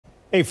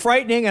A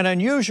frightening and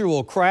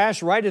unusual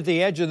crash right at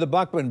the edge of the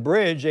Buckman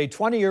Bridge. A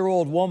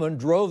 20-year-old woman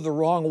drove the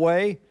wrong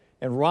way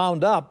and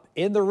wound up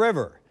in the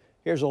river.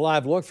 Here's a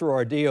live look through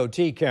our DOT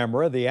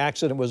camera. The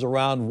accident was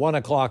around 1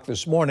 o'clock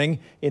this morning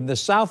in the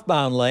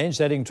southbound lanes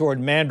heading toward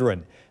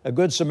Mandarin. A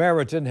Good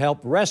Samaritan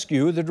helped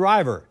rescue the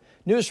driver.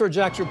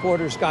 News4JAX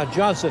reporter Scott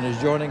Johnson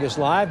is joining us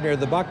live near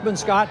the Buckman.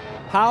 Scott,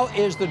 how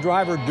is the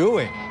driver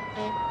doing?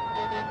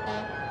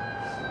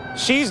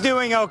 She's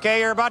doing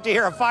okay. You're about to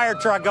hear a fire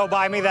truck go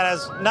by me. That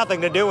has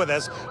nothing to do with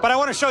this. But I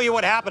want to show you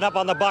what happened up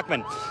on the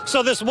Buckman.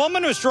 So this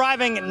woman was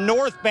driving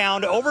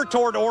northbound over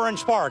toward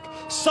Orange Park.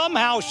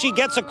 Somehow she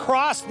gets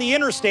across the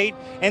interstate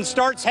and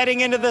starts heading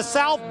into the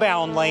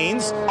southbound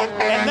lanes.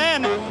 And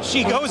then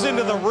she goes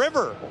into the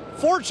river.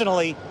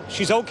 Fortunately,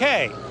 she's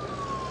okay.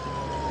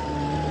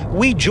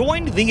 We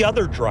joined the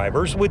other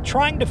drivers with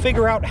trying to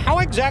figure out how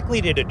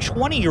exactly did a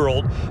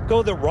 20-year-old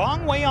go the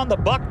wrong way on the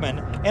Buckman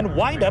and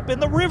wind up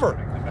in the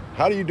river.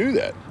 How do you do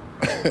that?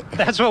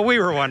 That's what we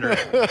were wondering.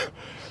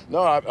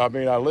 No, I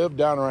mean, I live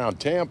down around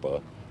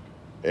Tampa,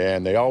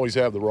 and they always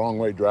have the wrong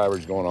way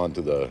drivers going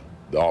onto the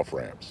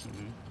off-ramps.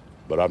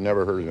 But I've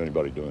never heard of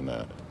anybody doing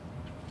that.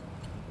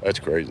 That's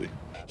crazy.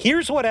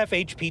 Here's what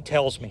FHP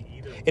tells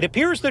me. It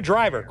appears the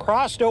driver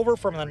crossed over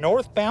from the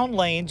northbound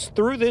lanes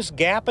through this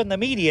gap in the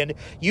median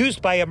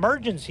used by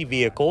emergency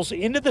vehicles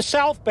into the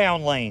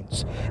southbound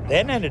lanes,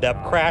 then ended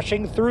up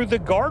crashing through the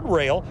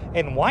guardrail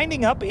and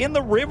winding up in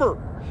the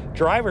river.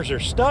 Drivers are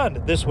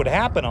stunned this would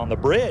happen on the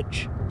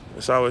bridge.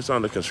 It's always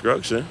under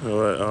construction.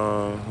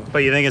 But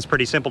you think it's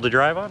pretty simple to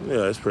drive on?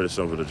 Yeah, it's pretty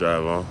simple to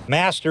drive on.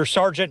 Master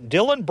Sergeant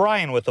Dylan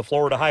Bryan with the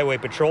Florida Highway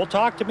Patrol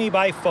talked to me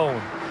by phone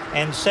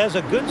and says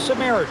a Good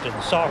Samaritan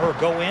saw her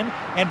go in,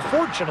 and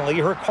fortunately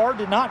her car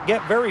did not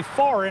get very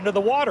far into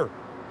the water,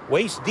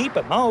 waist deep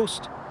at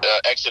most.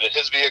 Exited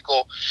his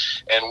vehicle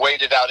and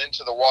waded out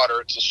into the water.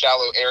 It's a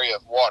shallow area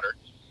of water.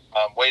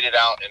 Waded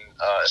out and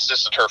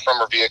assisted her from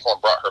her vehicle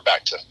and brought her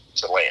back to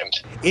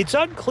land. It's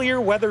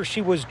unclear whether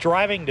she was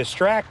driving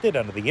distracted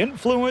under the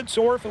influence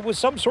or if it was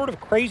some sort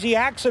of crazy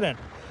accident.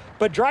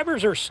 But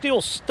drivers are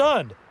still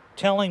stunned,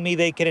 telling me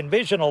they can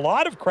envision a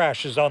lot of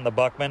crashes on the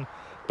Buckman,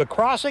 but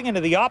crossing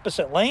into the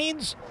opposite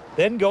lanes,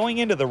 then going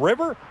into the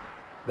river,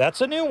 that's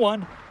a new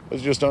one.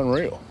 It's just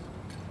unreal.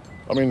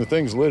 I mean, the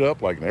thing's lit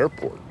up like an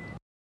airport.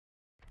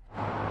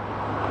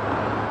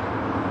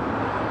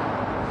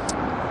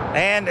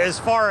 And as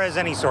far as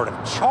any sort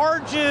of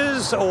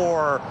charges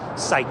or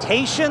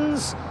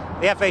citations,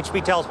 the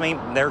FHP tells me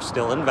they're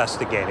still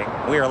investigating.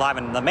 We are live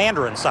in the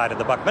Mandarin side of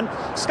the Buckman.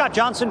 Scott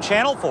Johnson,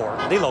 Channel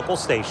 4, the local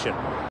station.